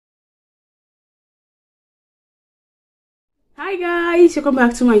Hi guys, welcome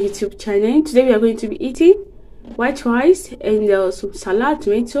back to my YouTube channel. Today we are going to be eating white rice and some salad,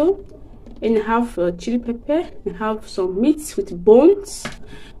 tomato, and have chili pepper, and have some meat with bones.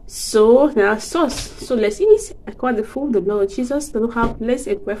 So now sauce. So let's eat. I call the food the blood of Jesus. The Lord have blessed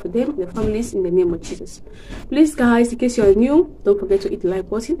and pray for them and their families in the name of Jesus. Please guys, in case you are new, don't forget to hit the like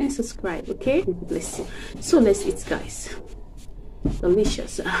button and subscribe. Okay, bless you. So let's eat guys.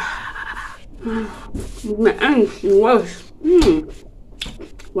 Delicious. Wow.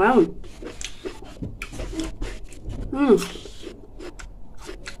 Wow.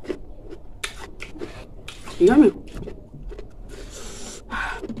 Yummy.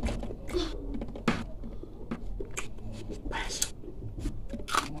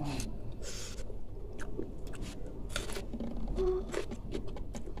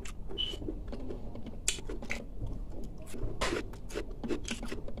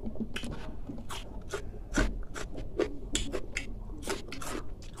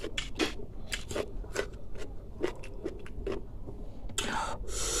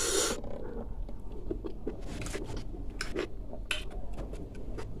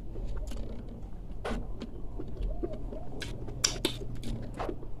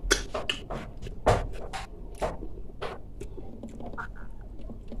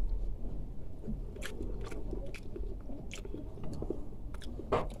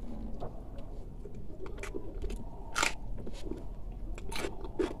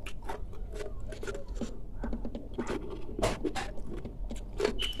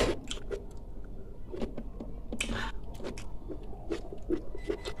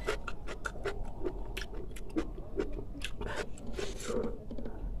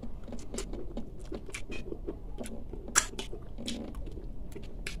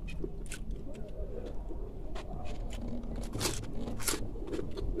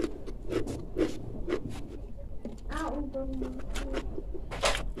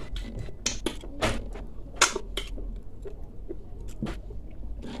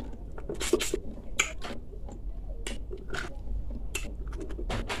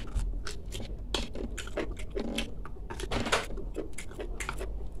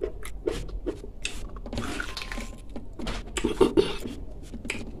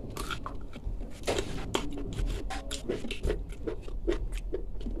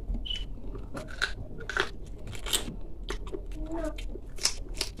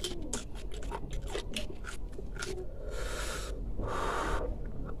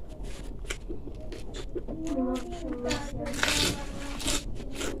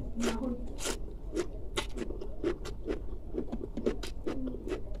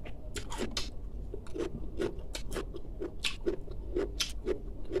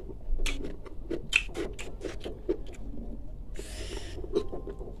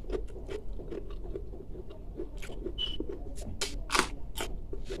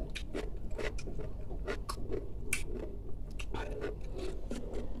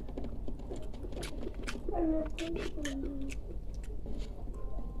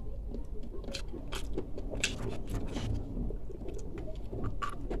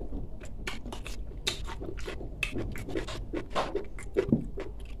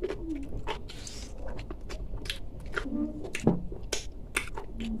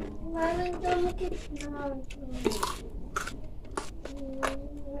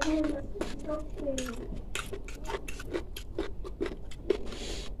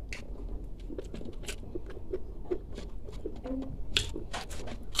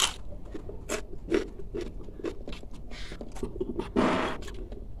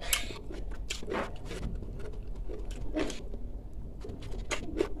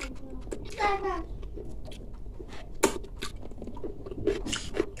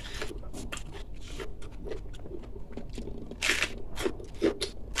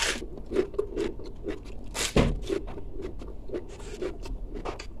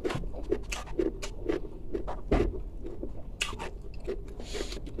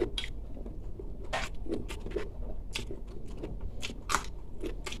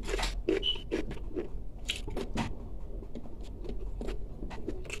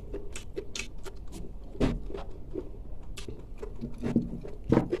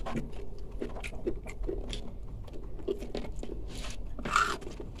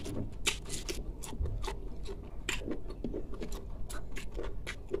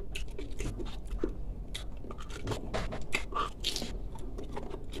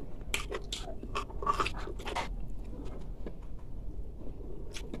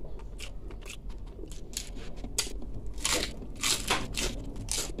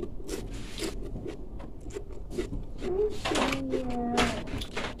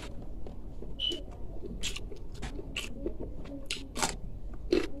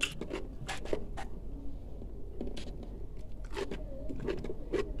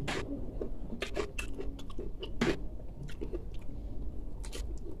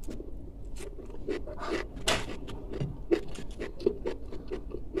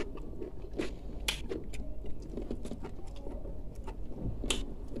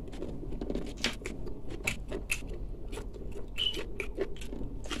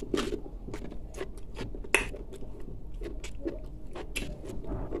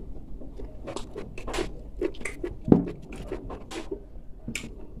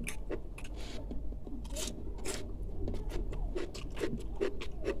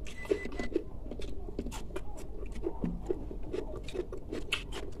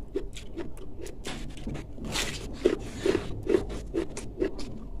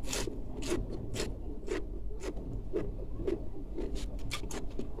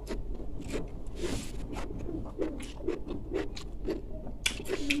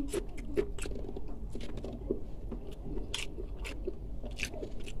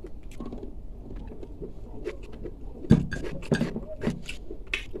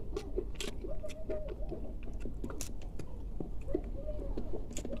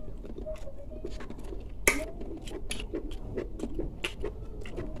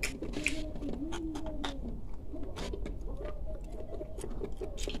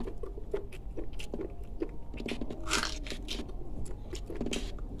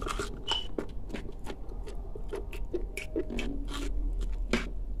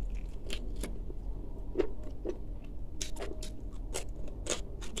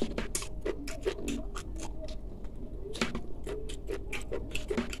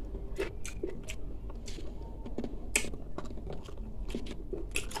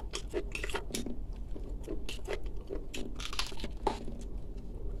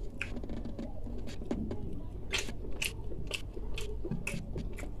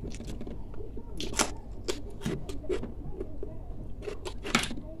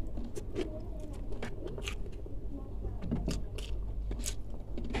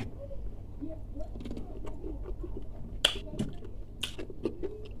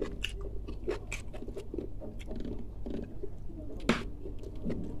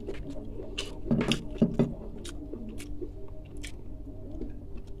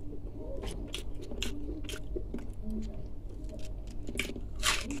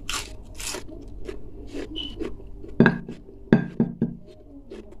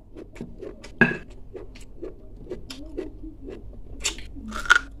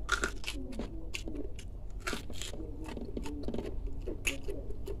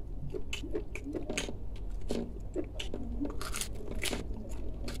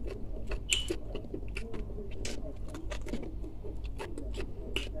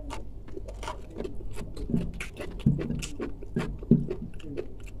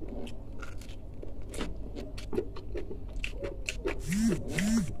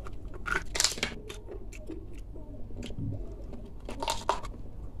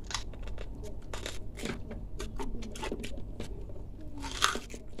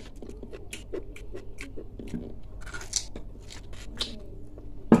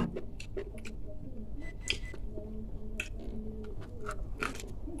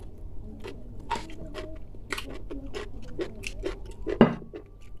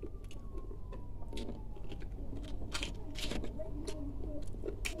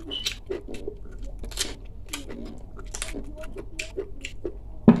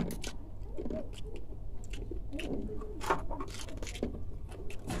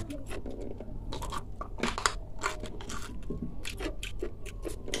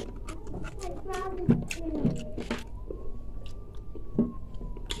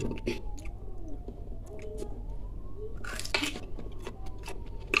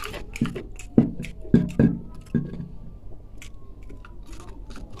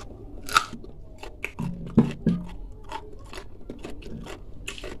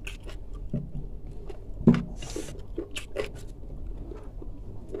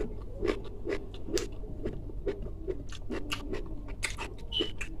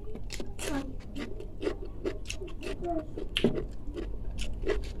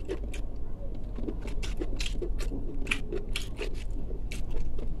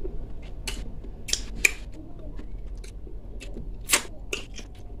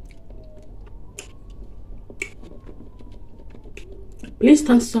 Please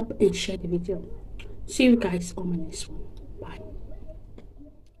thumbs up and share the video. See you guys on my next one.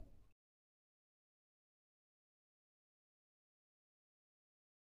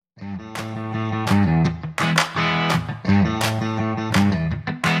 Bye.